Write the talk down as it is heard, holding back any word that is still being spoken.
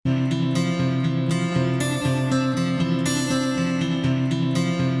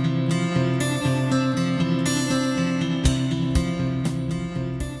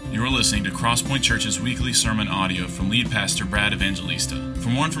Crosspoint Church's weekly sermon audio from lead pastor Brad Evangelista. For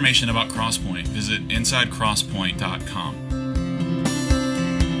more information about Crosspoint, visit insidecrosspoint.com.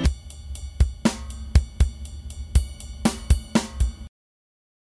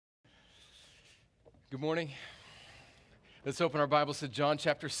 Good morning. Let's open our Bibles to John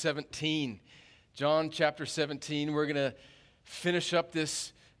chapter 17. John chapter 17. We're going to finish up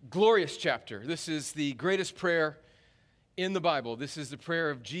this glorious chapter. This is the greatest prayer in the Bible. This is the prayer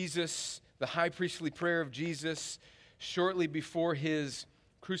of Jesus, the high priestly prayer of Jesus shortly before his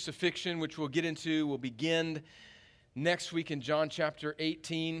crucifixion, which we'll get into. We'll begin next week in John chapter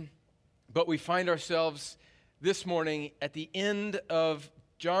 18. But we find ourselves this morning at the end of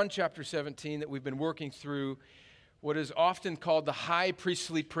John chapter 17 that we've been working through, what is often called the high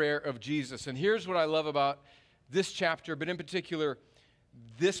priestly prayer of Jesus. And here's what I love about this chapter, but in particular,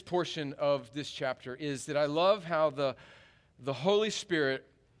 this portion of this chapter, is that I love how the Holy Spirit,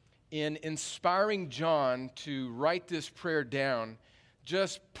 in inspiring John to write this prayer down,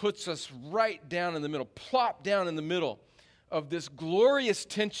 just puts us right down in the middle, plop down in the middle of this glorious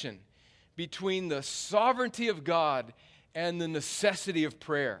tension between the sovereignty of God and the necessity of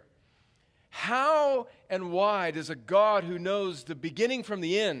prayer. How and why does a God who knows the beginning from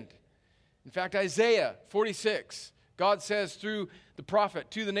the end, in fact, Isaiah 46, God says through the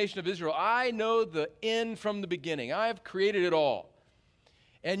prophet to the nation of Israel, I know the end from the beginning. I have created it all.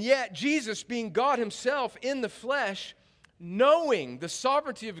 And yet Jesus, being God himself in the flesh, knowing the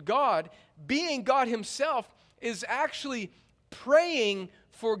sovereignty of God, being God himself, is actually praying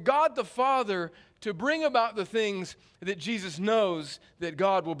for God the Father to bring about the things that Jesus knows that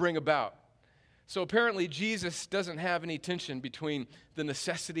God will bring about. So apparently Jesus doesn't have any tension between the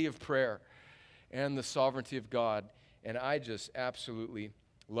necessity of prayer and the sovereignty of God. And I just absolutely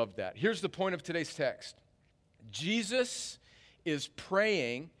love that. Here's the point of today's text. Jesus is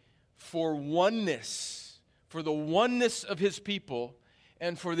praying for oneness, for the oneness of his people,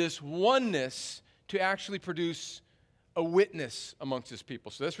 and for this oneness to actually produce a witness amongst his people.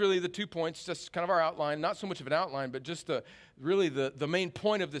 So that's really the 2 points, just kind of our outline, not so much of an outline, but just the main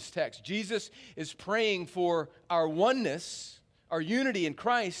point of this text. Jesus is praying for our oneness, our unity in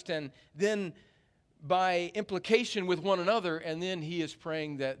Christ, and then by implication with one another, and then he is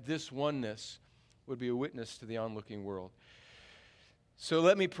praying that this oneness would be a witness to the onlooking world. So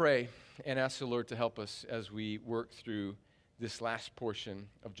let me pray and ask the Lord to help us as we work through this last portion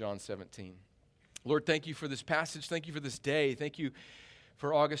of John 17. Lord, thank you for this passage. Thank you for this day. Thank you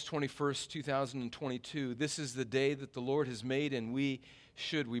for August 21st, 2022. This is the day that the Lord has made, and we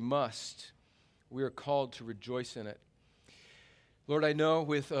must. We are called to rejoice in it. Lord, I know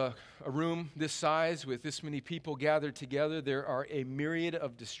with a room this size, with this many people gathered together, there are a myriad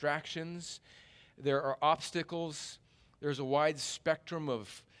of distractions. There are obstacles. There's a wide spectrum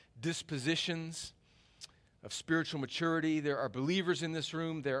of dispositions, of spiritual maturity. There are believers in this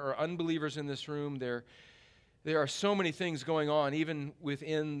room. There are unbelievers in this room. There are so many things going on, even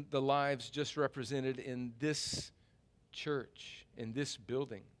within the lives just represented in this church, in this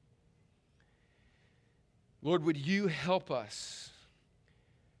building. Lord, would you help us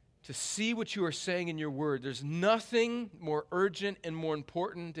to see what you are saying in your word? There's nothing more urgent and more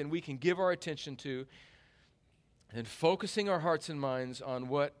important than we can give our attention to than focusing our hearts and minds on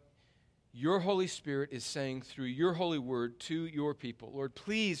what your Holy Spirit is saying through your holy word to your people. Lord,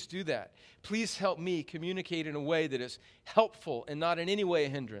 please do that. Please help me communicate in a way that is helpful and not in any way a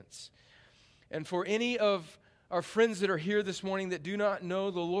hindrance. And for any of our friends that are here this morning that do not know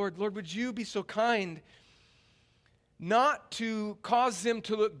the Lord, Lord, would you be so kind not to cause them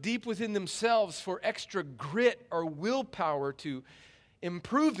to look deep within themselves for extra grit or willpower to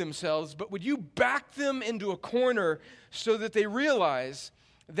improve themselves, but would you back them into a corner so that they realize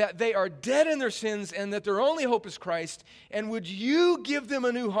that they are dead in their sins and that their only hope is Christ, and would you give them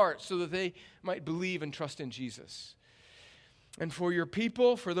a new heart so that they might believe and trust in Jesus? And for your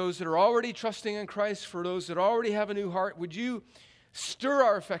people, for those that are already trusting in Christ, for those that already have a new heart, would you stir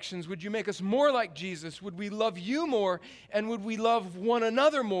our affections? Would you make us more like Jesus? Would we love you more? And would we love one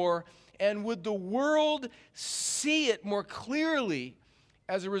another more? And would the world see it more clearly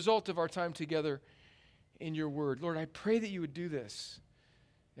as a result of our time together in your word? Lord, I pray that you would do this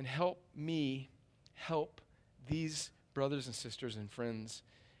and help me help these brothers and sisters and friends.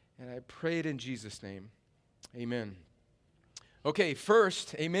 And I pray it in Jesus' name. Amen. Okay,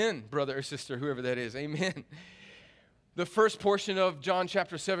 first, amen, brother or sister, whoever that is. Amen. The first portion of John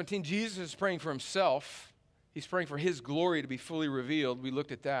chapter 17, Jesus is praying for himself. He's praying for his glory to be fully revealed. We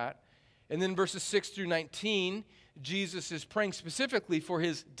looked at that. And then verses 6 through 19, Jesus is praying specifically for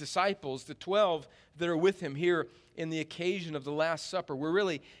his disciples, the 12 that are with him here in the occasion of the Last Supper. We're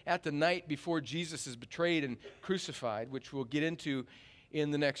really at the night before Jesus is betrayed and crucified, which we'll get into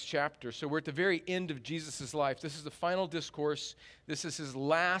in the next chapter. So we're at the very end of Jesus' life. This is the final discourse. This is his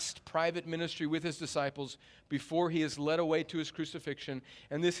last private ministry with his disciples before he is led away to his crucifixion.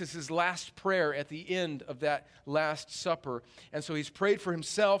 And this is his last prayer at the end of that Last Supper. And so he's prayed for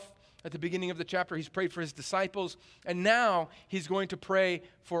himself at the beginning of the chapter. He's prayed for his disciples. And now he's going to pray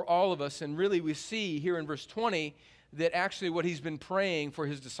for all of us. And really we see here in verse 20 that actually what he's been praying for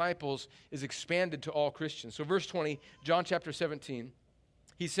his disciples is expanded to all Christians. So verse 20, John chapter 17.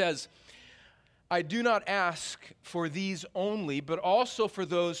 He says, I do not ask for these only, but also for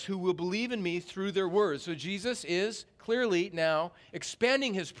those who will believe in me through their words. So Jesus is clearly now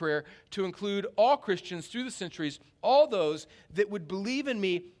expanding his prayer to include all Christians through the centuries, all those that would believe in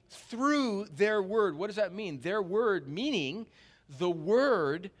me through their word. What does that mean? Their word meaning the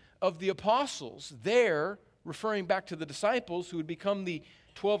word of the apostles. There, referring back to the disciples who would become the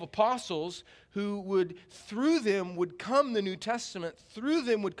 12 apostles, who would, through them would come the New Testament, through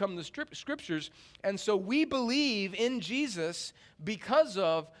them would come the scriptures. And so we believe in Jesus because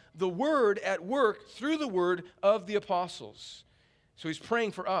of the word at work through the word of the apostles. So he's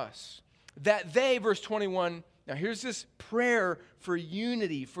praying for us that they, verse 21, now here's this prayer for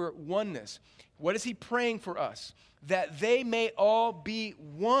unity, for oneness. What is he praying for us? That they may all be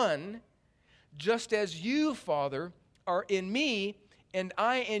one, just as you, Father, are in me, and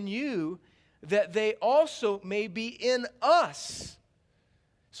I in you, that they also may be in us.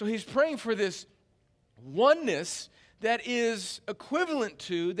 So he's praying for this oneness that is equivalent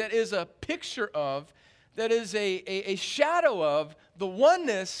to, that is a picture of, that is a shadow of the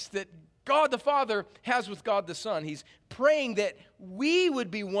oneness that God the Father has with God the Son. He's praying that we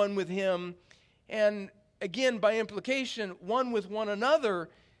would be one with him, and again, by implication, one with one another,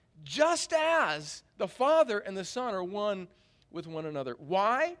 just as the Father and the Son are one with one another.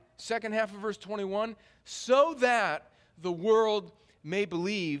 Why? Second half of verse 21, so that the world may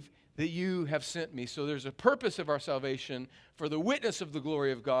believe that you have sent me. So there's a purpose of our salvation for the witness of the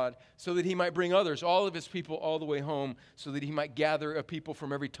glory of God, so that he might bring others, all of his people, all the way home, so that he might gather a people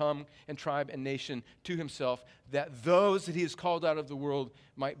from every tongue and tribe and nation to himself, that those that he has called out of the world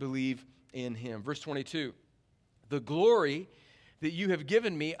might believe in him. Verse 22, the glory that you have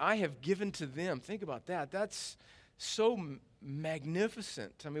given me, I have given to them. Think about that. That's so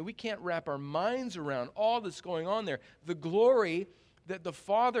magnificent. I mean, we can't wrap our minds around all that's going on there. The glory that the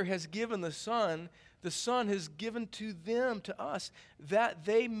Father has given the Son has given to them, to us, that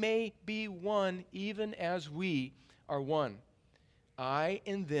they may be one even as we are one. I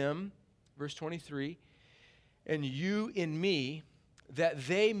in them, verse 23, and you in me, that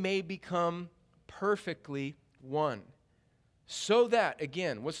they may become perfectly one. So that,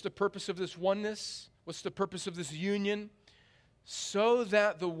 again, what's the purpose of this oneness? What's the purpose of this union? So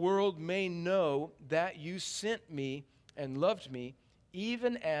that the world may know that you sent me and loved me,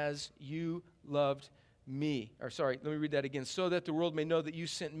 even as you loved me. Or sorry, let me read that again. So that the world may know that you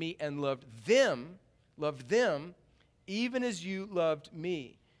sent me and loved them, even as you loved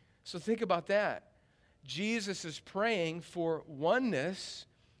me. So think about that. Jesus is praying for oneness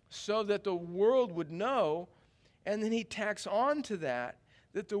so that the world would know, and then he tacks on to that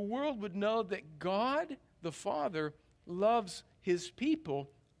the world would know that God, the Father, loves his people,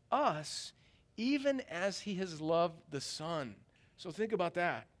 us, even as he has loved the Son. So think about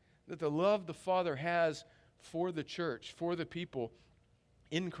that the love the Father has for the church, for the people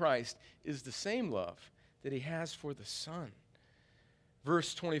in Christ, is the same love that he has for the Son.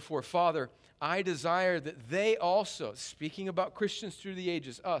 Verse 24, Father, I desire that they also, speaking about Christians through the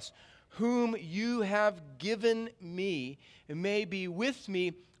ages, us, whom you have given me, may be with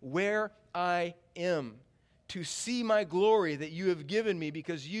me where I am, to see my glory that you have given me,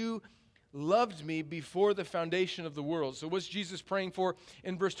 because you loved me before the foundation of the world. So what's Jesus praying for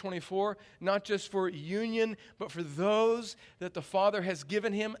in verse 24? Not just for union, but for those that the Father has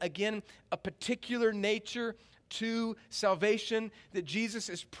given him. Again, a particular nature to salvation, that Jesus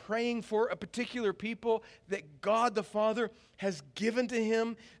is praying for a particular people that God the Father has given to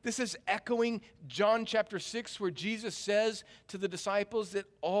him. This is echoing John chapter 6, where Jesus says to the disciples that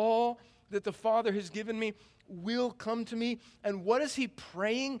all that the Father has given me will come to me. And what is he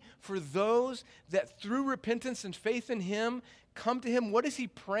praying for those that through repentance and faith in him come to him? What is he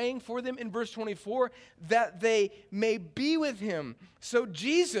praying for them in verse 24? That they may be with him. So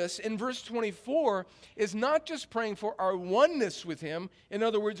Jesus in verse 24 is not just praying for our oneness with him, in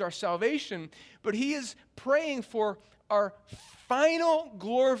other words, our salvation, but he is praying for our final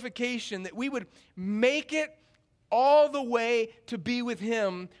glorification, that we would make it all the way to be with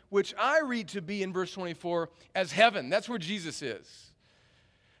him, which I read to be in verse 24 as heaven. That's where Jesus is.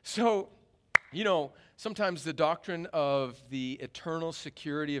 So, sometimes the doctrine of the eternal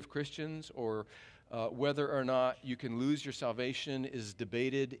security of Christians, or whether or not you can lose your salvation, is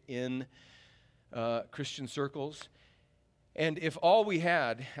debated in Christian circles. And if all we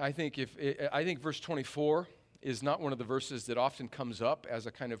had, I think verse 24 is not one of the verses that often comes up as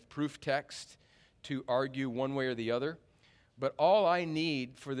a kind of proof text to argue one way or the other. But all I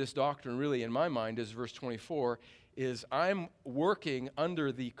need for this doctrine, really, in my mind, is verse 24, is I'm working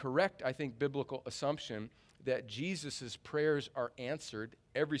under the correct, I think, biblical assumption that Jesus' prayers are answered,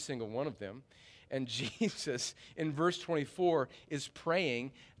 every single one of them. And Jesus, in verse 24, is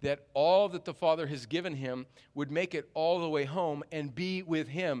praying that all that the Father has given him would make it all the way home and be with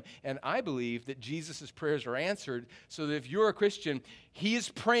him. And I believe that Jesus' prayers are answered, so that if you're a Christian, he is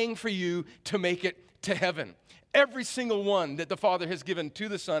praying for you to make it to heaven. Every single one that the Father has given to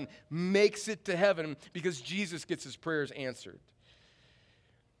the Son makes it to heaven because Jesus gets his prayers answered.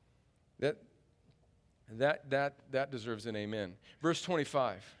 That deserves an amen. Verse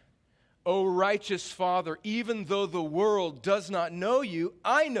 25. O righteous Father, even though the world does not know you,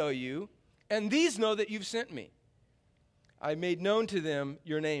 I know you, and these know that you've sent me. I made known to them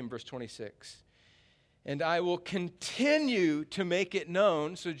your name, verse 26. And I will continue to make it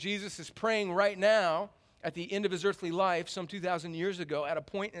known. So Jesus is praying right now at the end of his earthly life, some 2,000 years ago, at a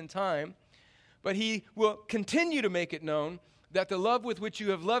point in time. But he will continue to make it known that the love with which you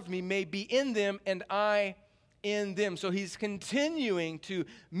have loved me may be in them and I in them. So he's continuing to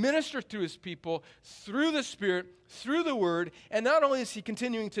minister to his people through the Spirit, through the Word, and not only is he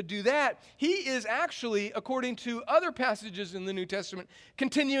continuing to do that, he is actually, according to other passages in the New Testament,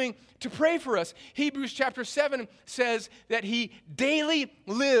 continuing to pray for us. Hebrews chapter 7 says that he daily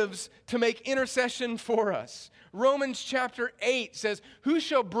lives to make intercession for us. Romans chapter 8 says, who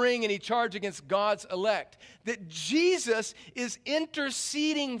shall bring any charge against God's elect? That Jesus is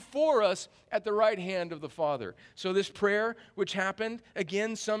interceding for us at the right hand of the Father. So this prayer, which happened,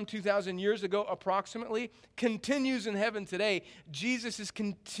 again, some 2,000 years ago approximately, continues in heaven today. Jesus is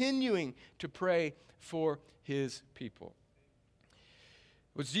continuing to pray for his people.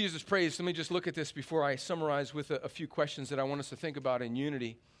 What Jesus prays, let me just look at this before I summarize with a few questions that I want us to think about in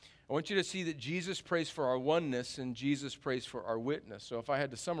unity. I want you to see that Jesus prays for our oneness and Jesus prays for our witness. So if I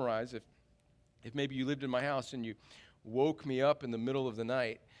had to summarize, if maybe you lived in my house and you woke me up in the middle of the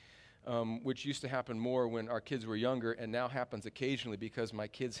night, which used to happen more when our kids were younger and now happens occasionally because my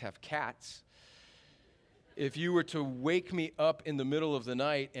kids have cats. If you were to wake me up in the middle of the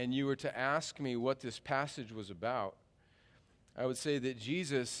night and you were to ask me what this passage was about, I would say that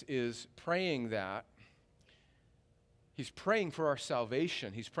Jesus is praying that. He's praying for our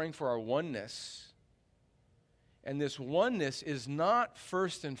salvation. He's praying for our oneness. And this oneness is not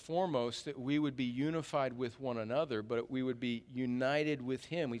first and foremost that we would be unified with one another, but we would be united with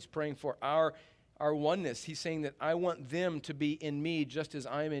him. He's praying for our oneness. He's saying that I want them to be in me just as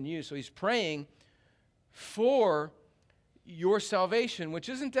I am in you. So he's praying for your salvation, which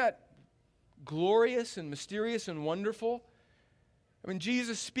isn't that glorious and mysterious and wonderful? I mean,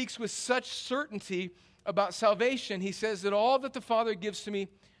 Jesus speaks with such certainty about salvation. He says that all that the Father gives to me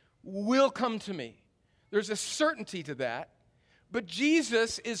will come to me. There's a certainty to that. But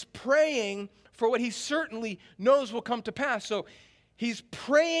Jesus is praying for what he certainly knows will come to pass. So he's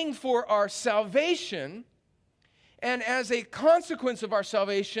praying for our salvation, and as a consequence of our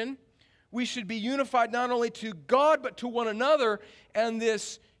salvation, we should be unified not only to God but to one another, and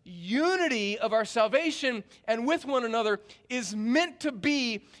this unity of our salvation and with one another is meant to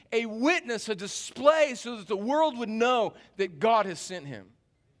be a witness, a display, so that the world would know that God has sent him.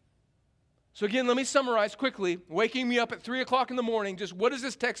 So again, let me summarize quickly. Waking me up at 3 o'clock in the morning, just what is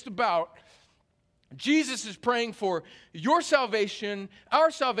this text about? Jesus is praying for your salvation,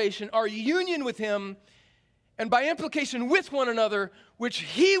 our union with him, and by implication with one another, which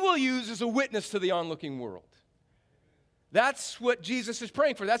he will use as a witness to the onlooking world. That's what Jesus is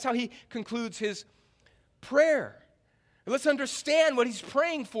praying for. That's how he concludes his prayer. Let's understand what he's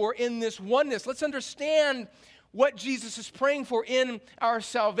praying for in this oneness. Let's understand what Jesus is praying for in our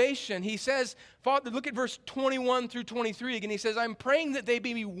salvation. He says, Father, look at verse 21 through 23 again. He says, I'm praying that they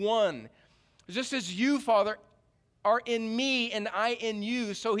be one, just as you, Father, are in me and I in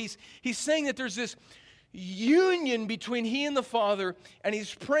you. So he's saying that there's this union between he and the Father, and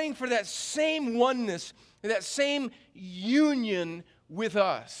he's praying for that same oneness, that same union with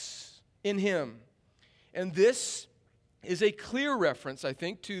us in him. And this is a clear reference, I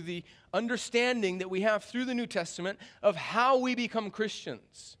think, to the understanding that we have through the New Testament of how we become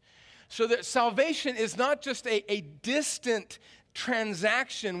Christians. So that salvation is not just a distant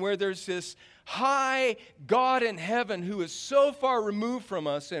transaction where there's this high God in heaven who is so far removed from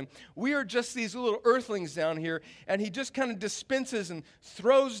us, and we are just these little earthlings down here, and he just kind of dispenses and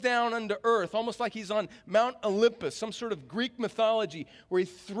throws down unto earth, almost like he's on Mount Olympus, some sort of Greek mythology where he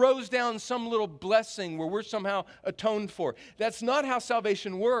throws down some little blessing where we're somehow atoned for. That's not how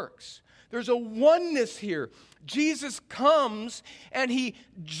salvation works. There's a oneness here. Jesus comes and he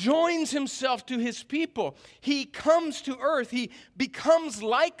joins himself to his people. He comes to earth. He becomes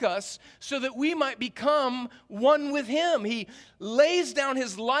like us so that we might become one with him. He lays down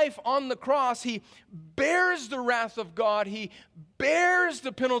his life on the cross. He bears the wrath of God. He bears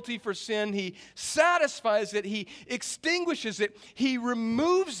the penalty for sin. He satisfies it. He extinguishes it. He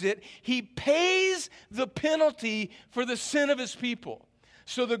removes it. He pays the penalty for the sin of his people.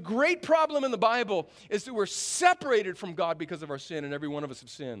 So the great problem in the Bible is that we're separated from God because of our sin, and every one of us have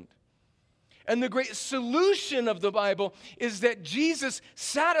sinned. And the great solution of the Bible is that Jesus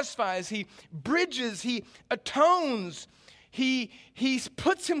satisfies, he bridges, he atones, he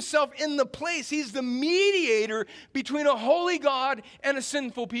puts himself in the place. He's the mediator between a holy God and a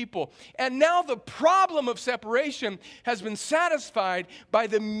sinful people. And now the problem of separation has been satisfied by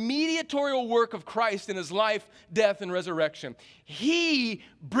the mediatorial work of Christ in his life, death, and resurrection. He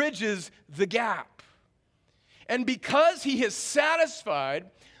bridges the gap. And because he has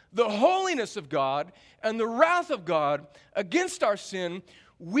satisfied the holiness of God and the wrath of God against our sin,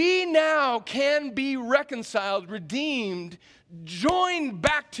 we now can be reconciled, redeemed, joined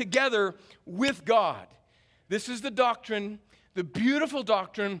back together with God. This is the doctrine, the beautiful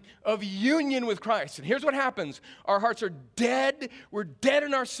doctrine of union with Christ. And here's what happens. Our hearts are dead. We're dead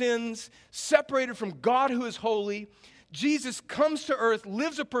in our sins, separated from God who is holy. Jesus comes to earth,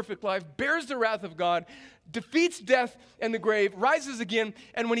 lives a perfect life, bears the wrath of God, defeats death and the grave, rises again,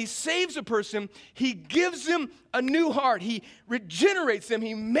 and when he saves a person, he gives them a new heart. He regenerates them.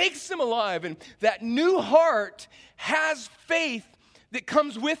 He makes them alive, and that new heart has faith that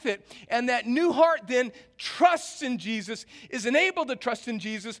comes with it, and that new heart then trusts in Jesus, is enabled to trust in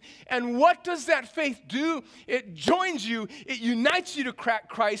Jesus, and what does that faith do? It joins you, it unites you to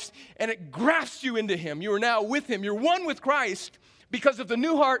Christ, and it grafts you into him. You are now with him. You're one with Christ because of the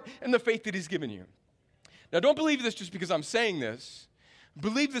new heart and the faith that he's given you. Now, don't believe this just because I'm saying this.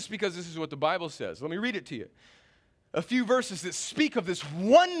 Believe this because this is what the Bible says. Let me read it to you. A few verses that speak of this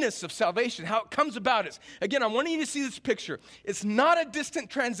oneness of salvation, how it comes about. Again, I want you to see this picture. It's not a distant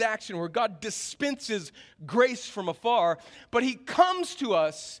transaction where God dispenses grace from afar, but he comes to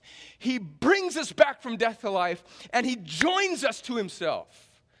us, he brings us back from death to life, and he joins us to himself.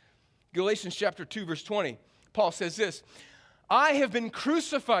 Galatians chapter 2, verse 20, Paul says this, I have been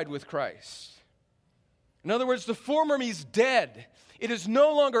crucified with Christ. In other words, the former me is dead. It is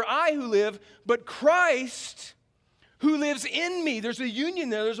no longer I who live, but Christ who lives in me. There's a union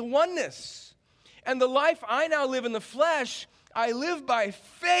there. There's a oneness. And the life I now live in the flesh, I live by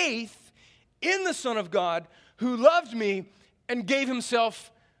faith in the Son of God who loved me and gave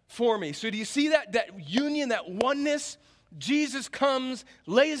himself for me. So do you see that union, that oneness? Jesus comes,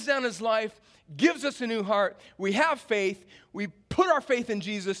 lays down his life, gives us a new heart. We have faith. We put our faith in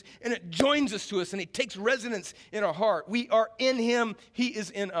Jesus, and it joins us to us, and it takes resonance in our heart. We are in him. He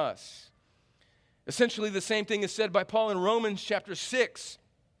is in us. Essentially, the same thing is said by Paul in Romans chapter 6,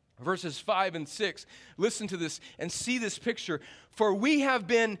 verses 5 and 6. Listen to this and see this picture. For we have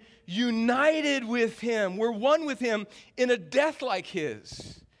been united with him. We're one with him in a death like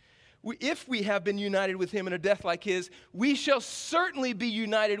his. If we have been united with him in a death like his, we shall certainly be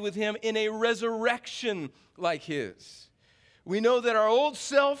united with him in a resurrection like his. We know that our old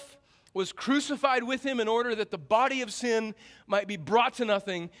self was crucified with him in order that the body of sin might be brought to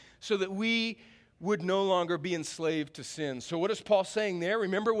nothing so that we would no longer be enslaved to sin. So what is Paul saying there?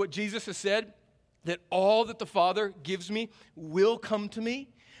 Remember what Jesus has said? That all that the Father gives me will come to me.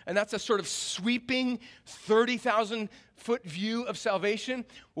 And that's a sort of sweeping 30,000-foot view of salvation.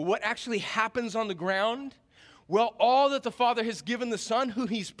 Well, what actually happens on the ground? Well, all that the Father has given the Son, who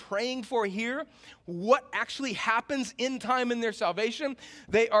he's praying for here, what actually happens in time in their salvation?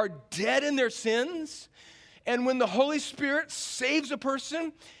 They are dead in their sins. And when the Holy Spirit saves a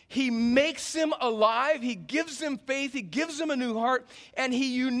person, He makes them alive. He gives them faith. He gives them a new heart. And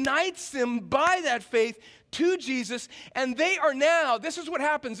he unites them by that faith to Jesus, and they are now, this is what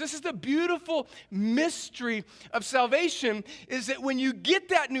happens. This is the beautiful mystery of salvation, is that when you get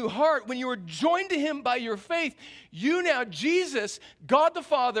that new heart, when you are joined to him by your faith, you now, Jesus, God the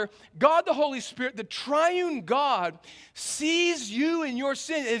Father, God the Holy Spirit, the triune God, sees you in your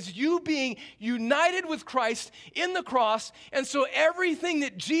sin as you being united with Christ in the cross, and so everything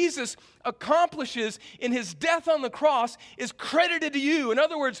that Jesus accomplishes in his death on the cross is credited to you. In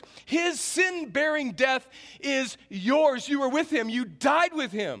other words, his sin-bearing death is yours. You were with him. You died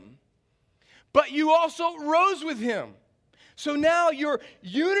with him. But you also rose with him. So now your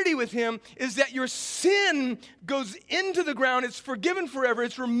unity with him is that your sin goes into the ground. It's forgiven forever.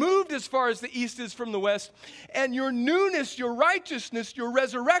 It's removed as far as the east is from the west. And your newness, your righteousness, your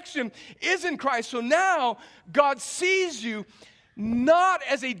resurrection is in Christ. So now God sees you not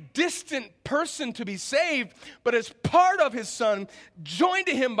as a distant person to be saved, but as part of his Son, joined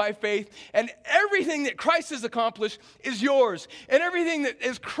to him by faith, and everything that Christ has accomplished is yours. And everything that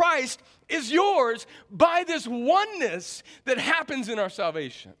is Christ is yours by this oneness that happens in our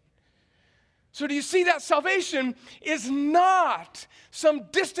salvation. So do you see that salvation is not some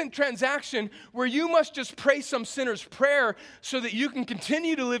distant transaction where you must just pray some sinner's prayer so that you can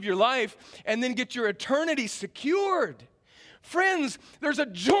continue to live your life and then get your eternity secured. Friends, there's a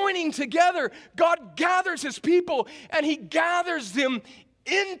joining together. God gathers his people, and he gathers them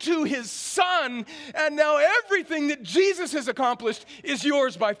into his Son. And now everything that Jesus has accomplished is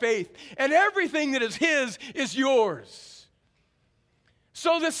yours by faith. And everything that is his is yours.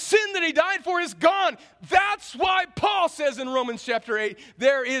 So the sin that he died for is gone. That's why Paul says in Romans chapter 8,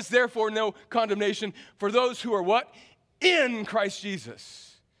 there is therefore no condemnation for those who are what? In Christ Jesus.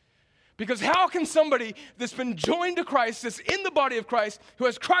 Because how can somebody that's been joined to Christ, that's in the body of Christ, who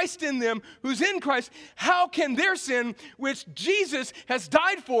has Christ in them, who's in Christ, how can their sin, which Jesus has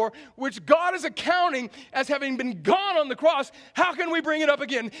died for, which God is accounting as having been gone on the cross, how can we bring it up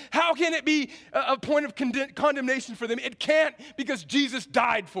again? How can it be a point of condemnation for them? It can't, because Jesus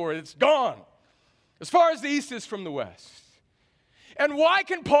died for it. It's gone. As far as the east is from the west. And why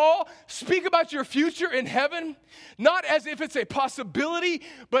can Paul speak about your future in heaven? Not as if it's a possibility,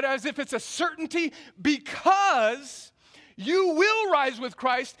 but as if it's a certainty, because you will rise with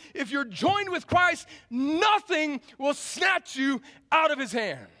Christ. If you're joined with Christ, nothing will snatch you out of his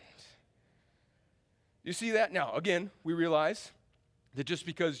hand. You see that? Now, again, we realize that just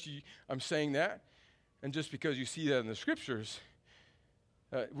because I'm saying that, and just because you see that in the scriptures,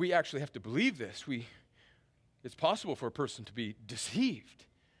 we actually have to believe this. It's possible for a person to be deceived.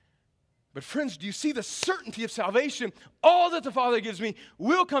 But friends, do you see the certainty of salvation? All that the Father gives me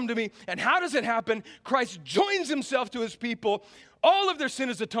will come to me. And how does it happen? Christ joins himself to his people. All of their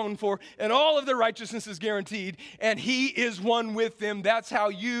sin is atoned for, and all of their righteousness is guaranteed, and he is one with them. That's how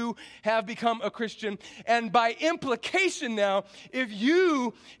you have become a Christian. And by implication now, if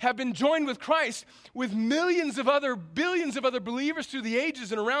you have been joined with Christ, with billions of other believers through the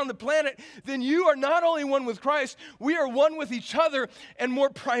ages and around the planet, then you are not only one with Christ, we are one with each other, and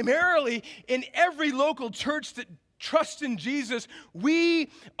more primarily in every local church that trust in Jesus, we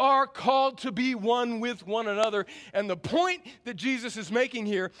are called to be one with one another. And the point that Jesus is making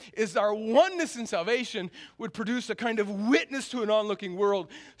here is our oneness in salvation would produce a kind of witness to an onlooking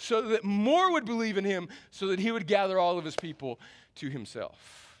world so that more would believe in him, so that he would gather all of his people to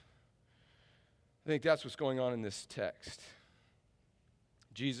himself. I think that's what's going on in this text.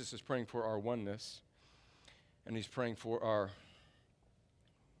 Jesus is praying for our oneness, and he's praying for our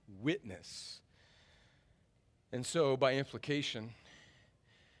witness. And so, by implication,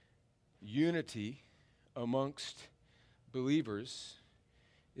 unity amongst believers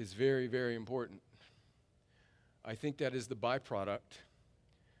is very, very important. I think that is the byproduct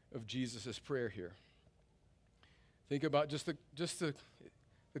of Jesus' prayer here. Think about just the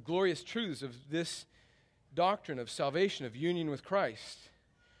glorious truths of this doctrine of salvation, of union with Christ.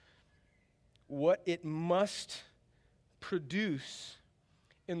 What it must produce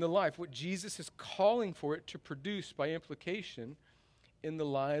in the life, what Jesus is calling for it to produce by implication in the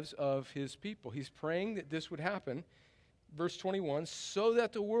lives of his people. He's praying that this would happen, verse 21, so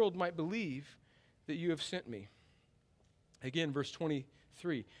that the world might believe that you have sent me. Again, verse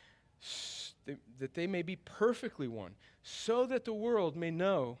 23, that they may be perfectly one, so that the world may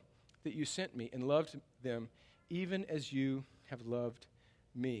know that you sent me and loved them even as you have loved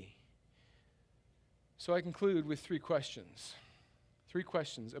me. So I conclude with three questions. Three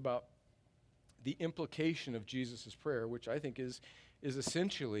questions about the implication of Jesus' prayer, which I think is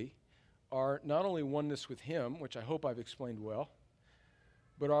essentially our not only oneness with him, which I hope I've explained well,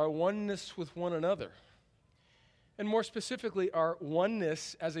 but our oneness with one another. And more specifically, our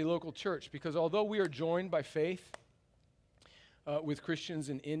oneness as a local church, because although we are joined by faith with Christians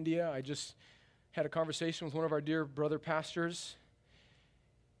in India, I just had a conversation with one of our dear brother pastors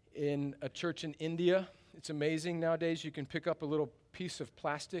in a church in India. It's amazing nowadays. You can pick up a little piece of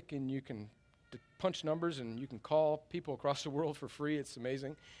plastic and you can punch numbers and you can call people across the world for free. It's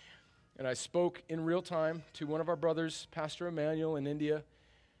amazing. And I spoke in real time to one of our brothers, Pastor Emmanuel in India,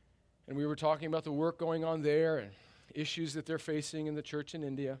 and we were talking about the work going on there and issues that they're facing in the church in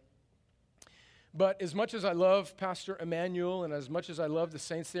India. But as much as I love Pastor Emmanuel and as much as I love the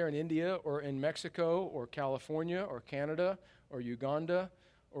saints there in India or in Mexico or California or Canada or Uganda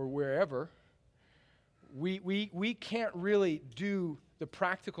or wherever, we can't really do the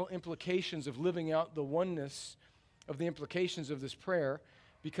practical implications of living out the oneness of the implications of this prayer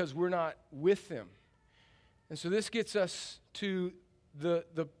because we're not with them. And so this gets us to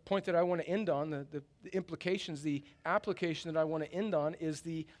the point that I want to end on, the implications, the application that I want to end on is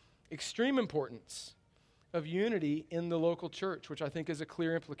the extreme importance of unity in the local church, which I think is a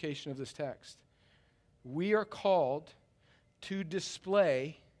clear implication of this text. We are called to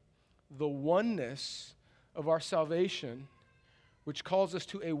display the oneness of our salvation, which calls us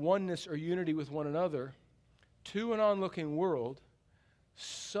to a oneness or unity with one another, to an onlooking world,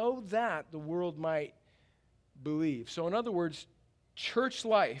 so that the world might believe. So in other words, church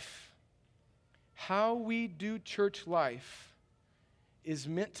life, how we do church life, is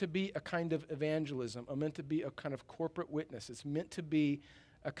meant to be a kind of evangelism, meant to be a kind of corporate witness. It's meant to be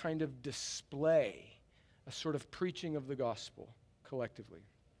a kind of display, a sort of preaching of the gospel collectively.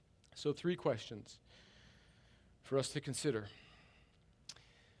 So 3 questions for us to consider.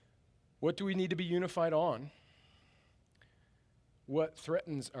 What do we need to be unified on? What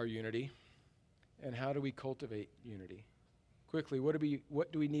threatens our unity? And how do we cultivate unity? Quickly, what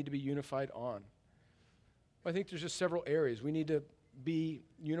do we need to be unified on? Well, I think there's just several areas. We need to be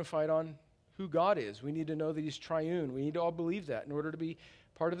unified on who God is. We need to know that He's triune. We need to all believe that in order to be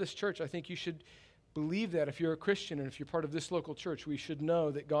part of this church. I think you should believe that if you're a Christian and if you're part of this local church. We should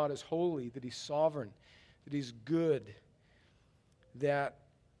know that God is holy, that He's sovereign, that He's good, that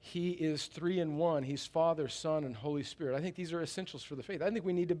He is 3 in 1. He's Father, Son, and Holy Spirit. I think these are essentials for the faith. I think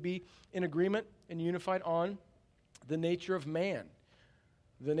we need to be in agreement and unified on the nature of man,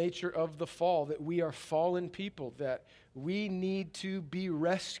 the nature of the fall, that we are fallen people, that we need to be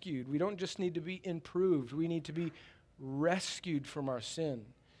rescued. We don't just need to be improved. We need to be rescued from our sin.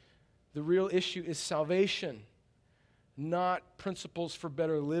 The real issue is salvation, not principles for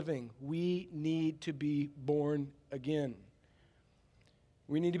better living. We need to be born again.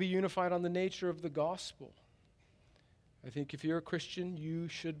 We need to be unified on the nature of the gospel. I think if you're a Christian, you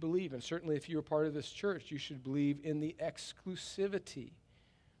should believe, and certainly if you're part of this church, you should believe in the exclusivity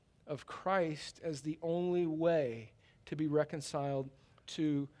of Christ as the only way to be reconciled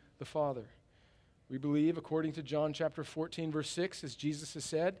to the Father. We believe, according to John chapter 14, verse 6, as Jesus has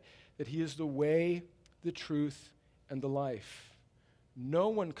said, that He is the way, the truth, and the life. No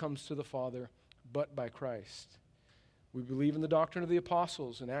one comes to the Father but by Christ. We believe in the doctrine of the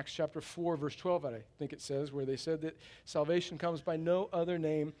apostles. In Acts chapter 4, verse 12, I think it says, where they said that salvation comes by no other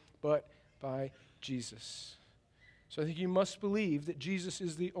name but by Jesus. So I think you must believe that Jesus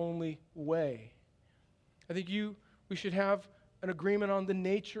is the only way. I think we should have an agreement on the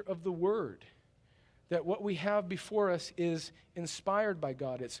nature of the Word, that what we have before us is inspired by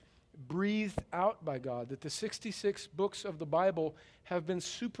God. It's breathed out by God, that the 66 books of the Bible have been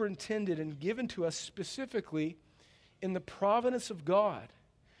superintended and given to us specifically in the providence of God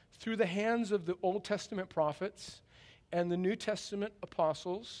through the hands of the Old Testament prophets and the New Testament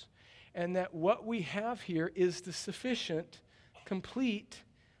apostles, and that what we have here is the sufficient, complete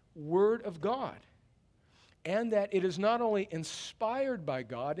Word of God. And that it is not only inspired by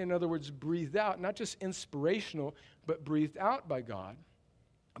God, in other words, breathed out, not just inspirational, but breathed out by God,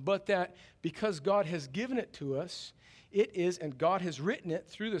 but that because God has given it to us, it is, and God has written it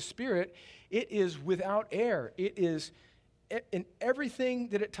through the Spirit, it is without error. It is, in everything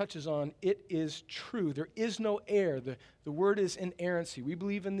that it touches on, it is true. There is no error. The word is inerrancy. We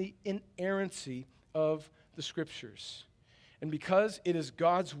believe in the inerrancy of the Scriptures. And because it is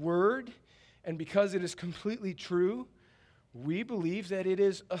God's Word, and because it is completely true, we believe that it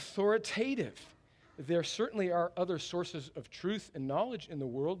is authoritative. There certainly are other sources of truth and knowledge in the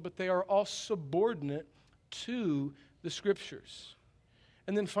world, but they are all subordinate to the Scriptures.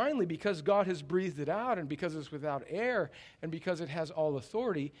 And then finally, because God has breathed it out, and because it's without error, and because it has all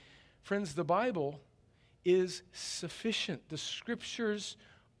authority, friends, the Bible is sufficient. The Scriptures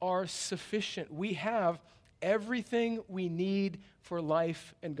are sufficient. We have everything we need for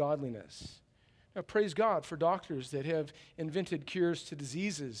life and godliness. Now, praise God for doctors that have invented cures to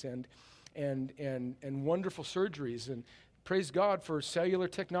diseases and wonderful surgeries. And praise God for cellular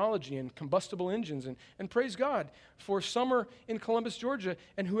technology and combustible engines. And praise God for summer in Columbus, Georgia,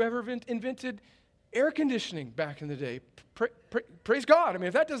 and whoever invented air conditioning back in the day. Praise God. I mean,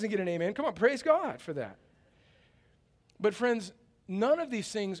 if that doesn't get an amen, come on, praise God for that. But friends, none of these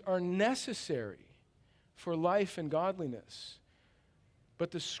things are necessary for life and godliness. But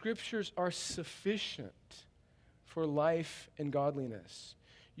the Scriptures are sufficient for life and godliness.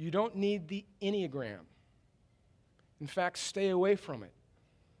 You don't need the Enneagram. In fact, stay away from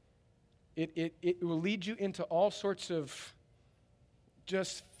it. It will lead you into all sorts of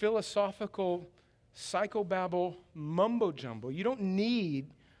just philosophical psychobabble mumbo-jumbo. You don't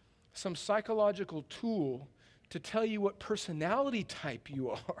need some psychological tool to tell you what personality type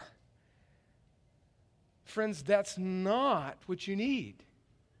you are. Friends, that's not what you need.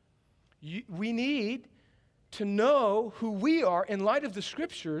 We need to know who we are in light of the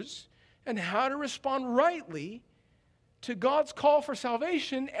Scriptures and how to respond rightly to God's call for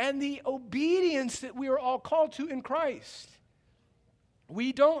salvation and the obedience that we are all called to in Christ.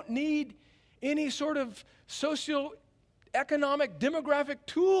 We don't need any sort of socioeconomic demographic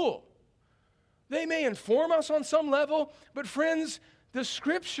tool. They may inform us on some level, but friends, the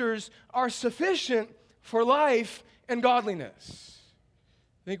Scriptures are sufficient for life and godliness.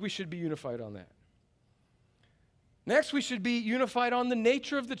 I think we should be unified on that. Next, we should be unified on the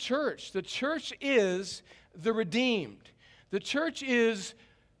nature of the church. The church is the redeemed. The church is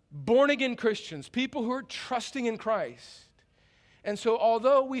born-again Christians, people who are trusting in Christ. And so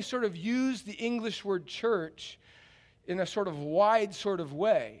although we sort of use the English word church in a sort of wide sort of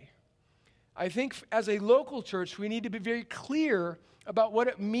way, I think as a local church, we need to be very clear about what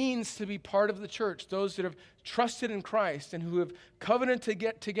it means to be part of the church, those that have trusted in Christ and who have covenanted to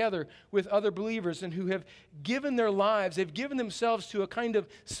get together with other believers and who have given their lives, they've given themselves to a kind of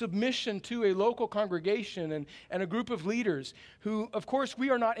submission to a local congregation and a group of leaders who, of course,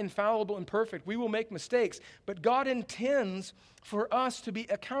 we are not infallible and perfect. We will make mistakes, but God intends for us to be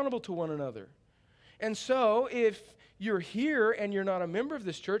accountable to one another. And so if you're here and you're not a member of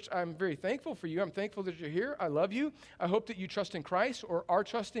this church, I'm very thankful for you. I'm thankful that you're here. I love you. I hope that you trust in Christ or are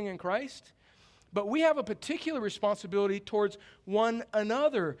trusting in Christ. But we have a particular responsibility towards one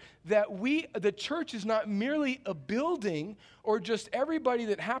another, that the church is not merely a building or just everybody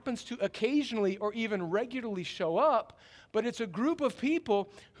that happens to occasionally or even regularly show up, but it's a group of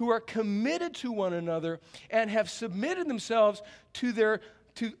people who are committed to one another and have submitted themselves to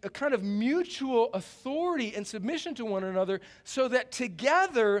a kind of mutual authority and submission to one another, so that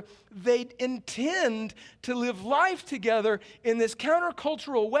together they intend to live life together in this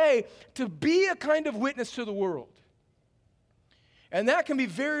countercultural way to be a kind of witness to the world. And that can be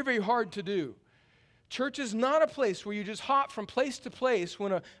very, very hard to do. Church is not a place where you just hop from place to place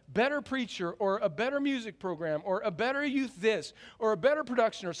when a better preacher or a better music program or a better youth this or a better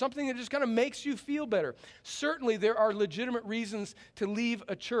production or something that just kind of makes you feel better. Certainly there are legitimate reasons to leave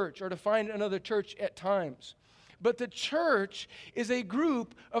a church or to find another church at times. But the church is a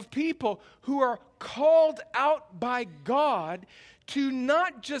group of people who are called out by God to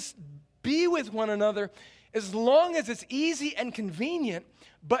not just be with one another as long as it's easy and convenient,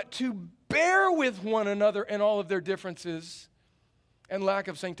 but to bear with one another in all of their differences and lack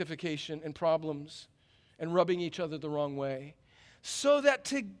of sanctification and problems and rubbing each other the wrong way, so that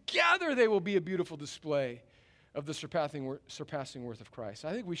together they will be a beautiful display of the surpassing worth of Christ.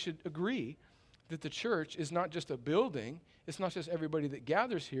 I think we should agree that the church is not just a building. It's not just everybody that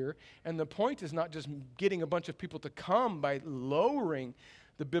gathers here. And the point is not just getting a bunch of people to come by lowering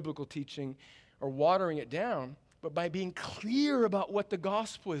the biblical teaching or watering it down, but by being clear about what the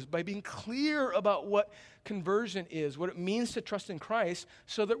gospel is, by being clear about what conversion is, what it means to trust in Christ,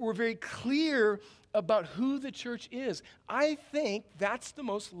 so that we're very clear about who the church is. I think that's the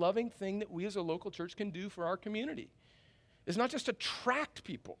most loving thing that we as a local church can do for our community. It's not just attract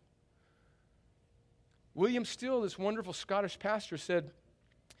people. William Steele, this wonderful Scottish pastor, said,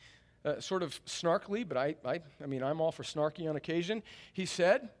 sort of snarkily, but I mean, I'm all for snarky on occasion. He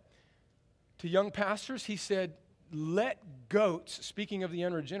said to young pastors, he said, let goats, speaking of the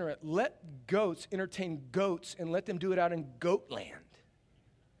unregenerate, let goats entertain goats and let them do it out in goat land.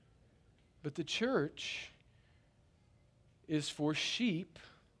 But the church is for sheep,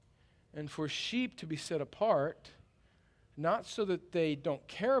 and for sheep to be set apart, not so that they don't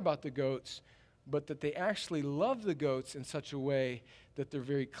care about the goats, but that they actually love the goats in such a way that they're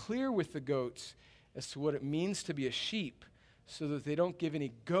very clear with the goats as to what it means to be a sheep, so that they don't give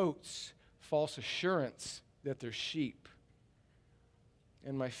any goats false assurance that they're sheep.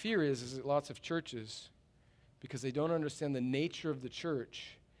 And my fear is that lots of churches, because they don't understand the nature of the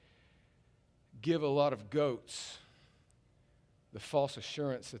church, give a lot of goats the false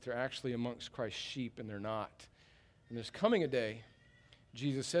assurance that they're actually amongst Christ's sheep, and they're not. And there's coming a day,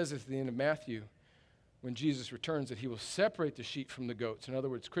 Jesus says at the end of Matthew, when Jesus returns, that he will separate the sheep from the goats. In other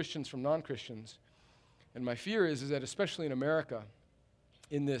words, Christians from non-Christians. And my fear is that especially in America,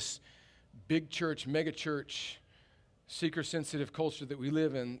 in this big church, mega church, seeker-sensitive culture that we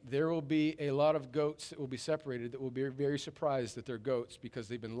live in, there will be a lot of goats that will be separated that will be very surprised that they're goats because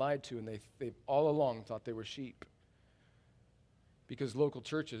they've been lied to and they've all along thought they were sheep. Because local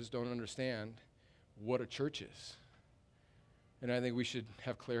churches don't understand what a church is. And I think we should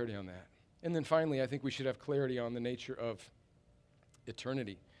have clarity on that. And then finally, I think we should have clarity on the nature of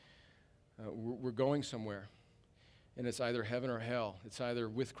eternity. We're going somewhere, and it's either heaven or hell. It's either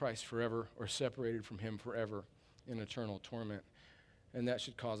with Christ forever or separated from him forever in eternal torment. And that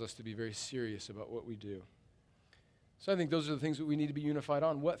should cause us to be very serious about what we do. So I think those are the things that we need to be unified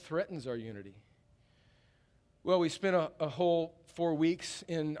on. What threatens our unity? Well, we spent a whole 4 weeks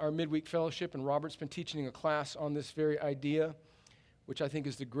in our midweek fellowship, and Robert's been teaching a class on this very idea, which I think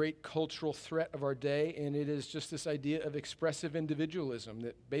is the great cultural threat of our day, and it is just this idea of expressive individualism,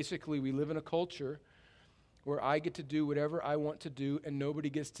 that basically we live in a culture where I get to do whatever I want to do, and nobody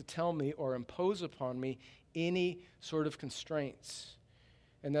gets to tell me or impose upon me any sort of constraints.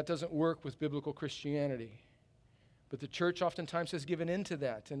 And that doesn't work with biblical Christianity. But the church oftentimes has given in to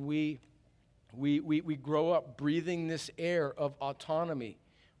that, and we grow up breathing this air of autonomy.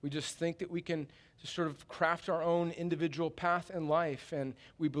 We just think that we can just sort of craft our own individual path in life, and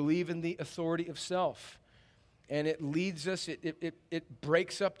we believe in the authority of self. And it leads us, it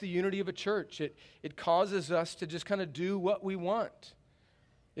breaks up the unity of a church. It causes us to just kind of do what we want.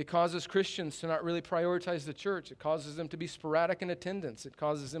 It causes Christians to not really prioritize the church. It causes them to be sporadic in attendance. It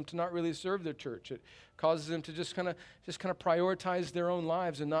causes them to not really serve their church. It causes them to just kind of prioritize their own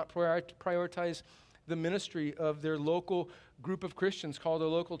lives and not prioritize the ministry of their local group of Christians called a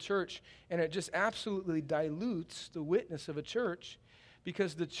local church. And it just absolutely dilutes the witness of a church,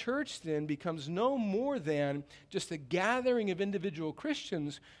 because the church then becomes no more than just a gathering of individual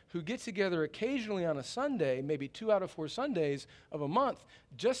Christians who get together occasionally on a Sunday, maybe 2 out of 4 Sundays of a month,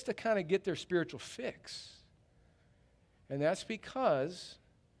 just to kind of get their spiritual fix. And that's because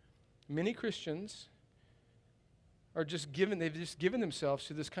many Christians they've just given themselves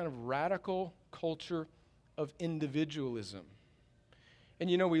to this kind of radical culture of individualism. And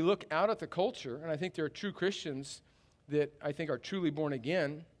we look out at the culture, and I think there are true Christians that I think are truly born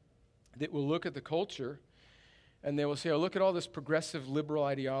again that will look at the culture and they will say, oh, look at all this progressive liberal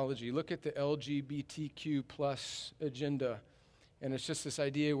ideology. Look at the LGBTQ plus agenda. And it's just this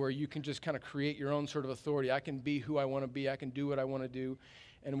idea where you can just kind of create your own sort of authority. I can be who I want to be. I can do what I want to do.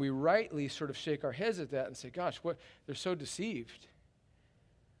 And we rightly sort of shake our heads at that and say, gosh, they're so deceived.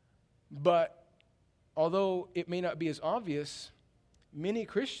 But although it may not be as obvious, many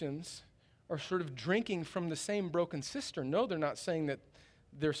Christians are sort of drinking from the same broken cistern. No, they're not saying that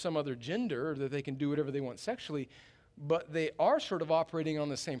they're some other gender or that they can do whatever they want sexually, but they are sort of operating on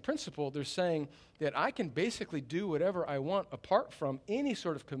the same principle. They're saying that I can basically do whatever I want apart from any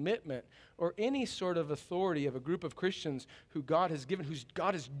sort of commitment or any sort of authority of a group of Christians who God has given, who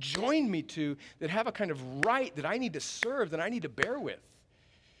God has joined me to, that have a kind of right that I need to serve, that I need to bear with.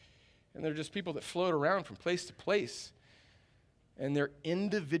 And they're just people that float around from place to place. And they're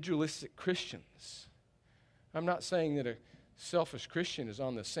individualistic Christians. I'm not saying that a selfish Christian is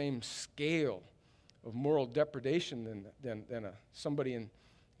on the same scale of moral depredation than somebody in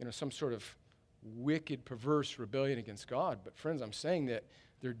some sort of wicked, perverse rebellion against God. But friends, I'm saying that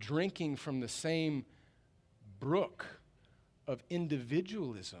they're drinking from the same brook of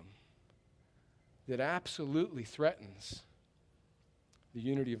individualism that absolutely threatens the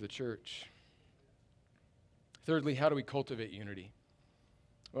unity of the church. Thirdly, how do we cultivate unity?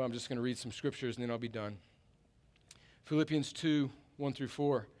 Well, I'm just going to read some scriptures and then I'll be done. Philippians 2, 1 through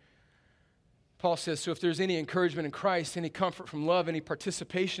 4. Paul says, so if there's any encouragement in Christ, any comfort from love, any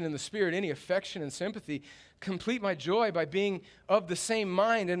participation in the Spirit, any affection and sympathy, complete my joy by being of the same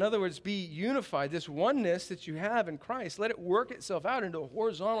mind. In other words, be unified. This oneness that you have in Christ, let it work itself out into a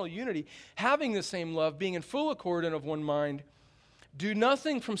horizontal unity, having the same love, being in full accord and of one mind. Do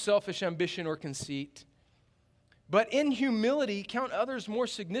nothing from selfish ambition or conceit, but in humility count others more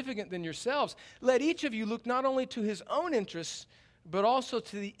significant than yourselves. Let each of you look not only to his own interests, but also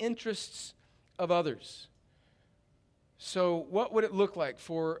to the interests of others. So what would it look like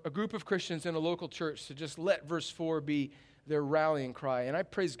for a group of Christians in a local church to just let verse 4 be their rallying cry? And I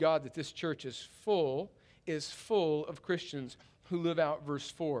praise God that this church is full is full of Christians who live out verse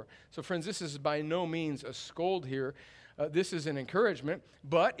 4. So friends, this is by no means a scold here. This is an encouragement.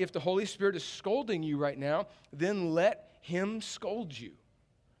 But if the Holy Spirit is scolding you right now, then let him scold you.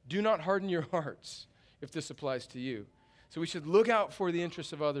 Do not harden your hearts if this applies to you. So we should look out for the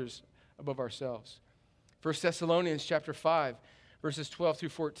interests of others above ourselves. 1 Thessalonians chapter 5, verses 12 through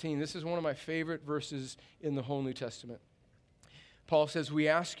 14. This is one of my favorite verses in the whole New Testament. Paul says, "We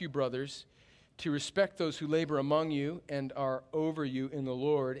ask you, brothers, to respect those who labor among you and are over you in the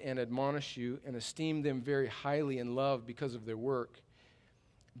Lord and admonish you and esteem them very highly in love because of their work.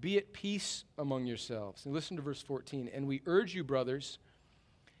 Be at peace among yourselves." And listen to verse 14. "And we urge you, brothers,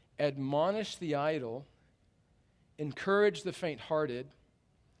 admonish the idle, encourage the faint-hearted,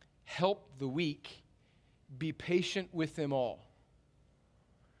 help the weak, be patient with them all."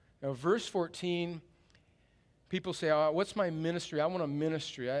 Now, verse 14, people say, "Oh, what's my ministry? I want a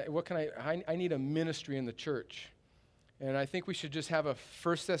ministry. I need a ministry in the church." And I think we should just have a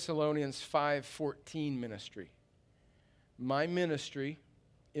 1 Thessalonians 5:14 ministry. My ministry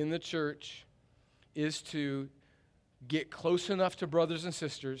in the church is to get close enough to brothers and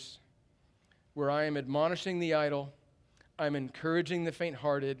sisters where I am admonishing the idle, I'm encouraging the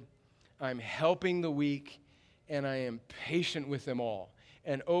faint-hearted, I'm helping the weak, and I am patient with them all.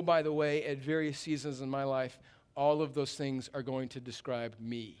 And oh, by the way, at various seasons in my life, all of those things are going to describe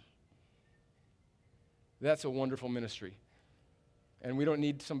me. That's a wonderful ministry. And we don't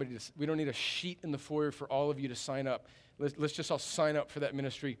need we don't need a sheet in the foyer for all of you to sign up. Let's just all sign up for that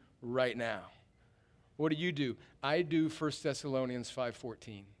ministry right now. What do? I do 1 Thessalonians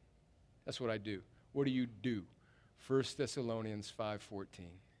 5:14. That's what I do. What do? 1 Thessalonians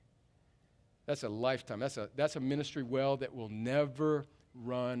 5:14. That's a lifetime. That's a ministry well that will never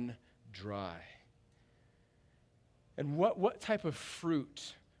run dry. And what type of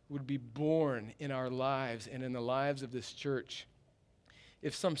fruit would be born in our lives and in the lives of this church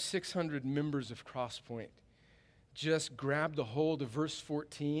if some 600 members of Crosspoint just grabbed a hold of verse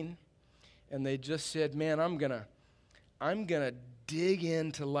 14 and they just said, "Man, I'm gonna dig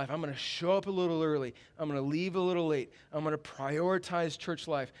into life. I'm going to show up a little early. I'm going to leave a little late. I'm going to prioritize church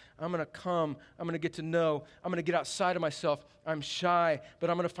life. I'm going to come. I'm going to get to know. I'm going to get outside of myself. I'm shy, but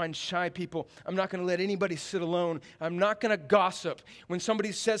I'm going to find shy people. I'm not going to let anybody sit alone. I'm not going to gossip. When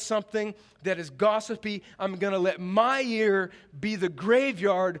somebody says something that is gossipy, I'm going to let my ear be the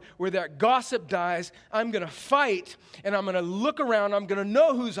graveyard where that gossip dies. I'm going to fight, and I'm going to look around. I'm going to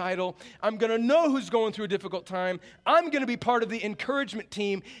know who's idle. I'm going to know who's going through a difficult time. I'm going to be part of the encouragement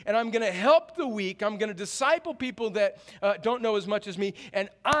team, and I'm going to help the weak. I'm going to disciple people that don't know as much as me, and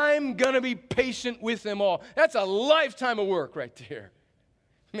I'm going to be patient with them all." That's a lifetime of work right there.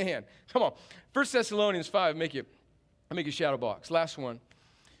 Man, come on. 1 Thessalonians 5, make you shadow box. Last one.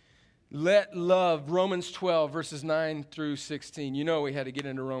 Let love, Romans 12, verses 9 through 16. You know we had to get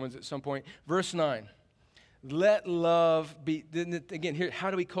into Romans at some point. Verse 9. Let love be, again, here, how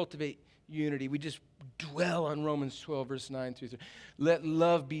do we cultivate unity? We just dwell on Romans 12, verse 9 through 13. Let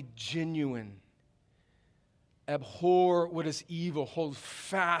love be genuine. Abhor what is evil. Hold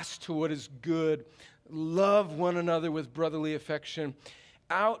fast to what is good. Love one another with brotherly affection.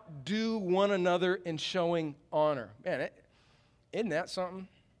 Outdo one another in showing honor. Man, isn't that something?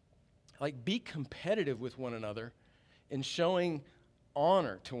 Like, be competitive with one another in showing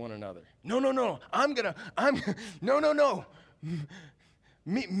honor to one another. No. I'm going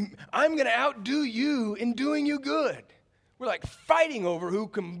to outdo you in doing you good. We're like fighting over who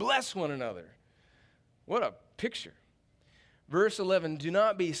can bless one another. What a picture. Verse 11, do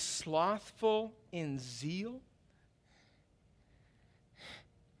not be slothful in zeal.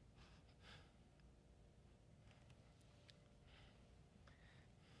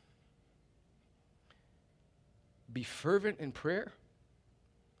 Be fervent in prayer.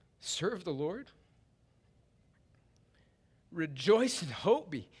 Serve the Lord. Rejoice in hope.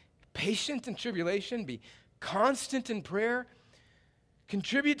 Be patient in tribulation. Be constant in prayer.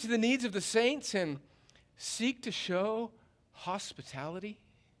 Contribute to the needs of the saints and seek to show hospitality.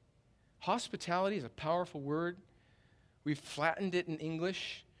 Hospitality is a powerful word. We've flattened it in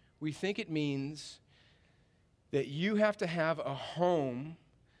English. We think it means that you have to have a home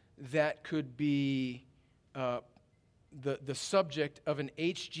that could be the subject of an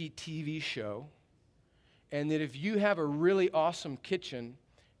HGTV show, and that if you have a really awesome kitchen,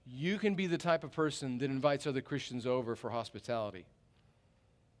 you can be the type of person that invites other Christians over for hospitality.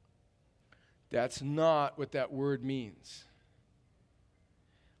 That's not what that word means.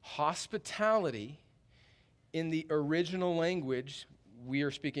 Hospitality, in the original language, we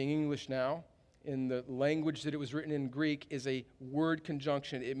are speaking English now, in the language that it was written in Greek, is a word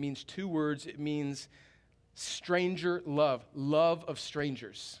conjunction. It means two words. It means stranger love, love of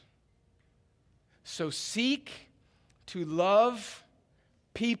strangers. So seek to love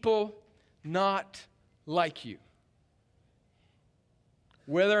people not like you,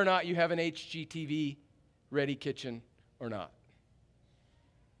 whether or not you have an HGTV ready kitchen or not.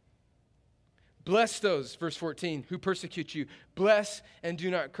 Bless those, verse 14, who persecute you. Bless and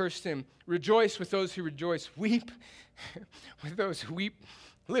do not curse them. Rejoice with those who rejoice. Weep with those who weep.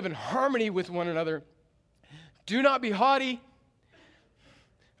 Live in harmony with one another. Do not be haughty.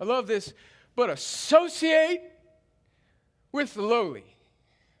 I love this. But associate with the lowly.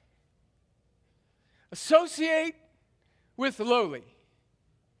 Associate with the lowly.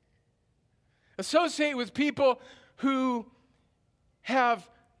 Associate with people who have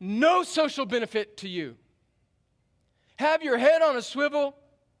no social benefit to you. Have your head on a swivel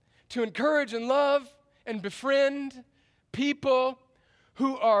to encourage and love and befriend people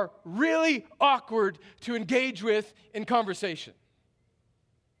who are really awkward to engage with in conversation.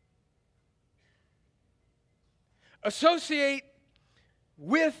 Associate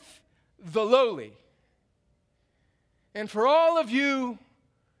with the lowly. And for all of you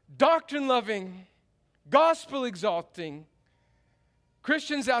doctrine-loving, gospel-exalting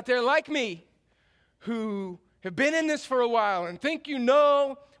Christians out there like me who have been in this for a while and think you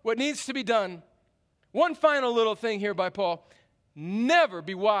know what needs to be done, one final little thing here by Paul: never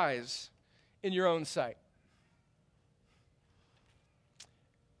be wise in your own sight.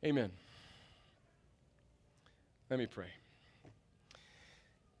 Amen. Let me pray.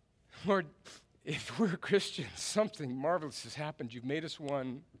 Lord, if we're Christians, something marvelous has happened. You've made us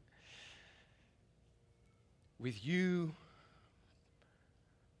one with you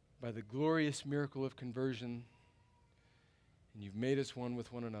by the glorious miracle of conversion, and you've made us one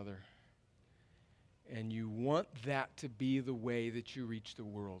with one another. And you want that to be the way that you reach the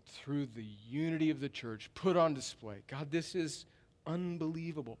world, through the unity of the church put on display. God, this is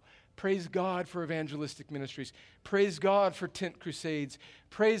unbelievable. Praise God for evangelistic ministries. Praise God for tent crusades.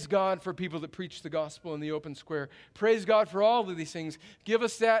 Praise God for people that preach the gospel in the open square. Praise God for all of these things. Give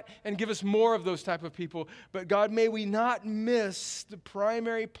us that and give us more of those type of people. But God, may we not miss the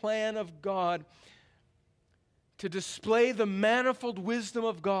primary plan of God to display the manifold wisdom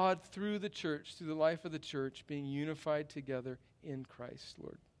of God through the church, through the life of the church, being unified together in Christ,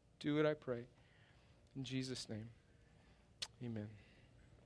 Lord. Do it, I pray. In Jesus' name, amen.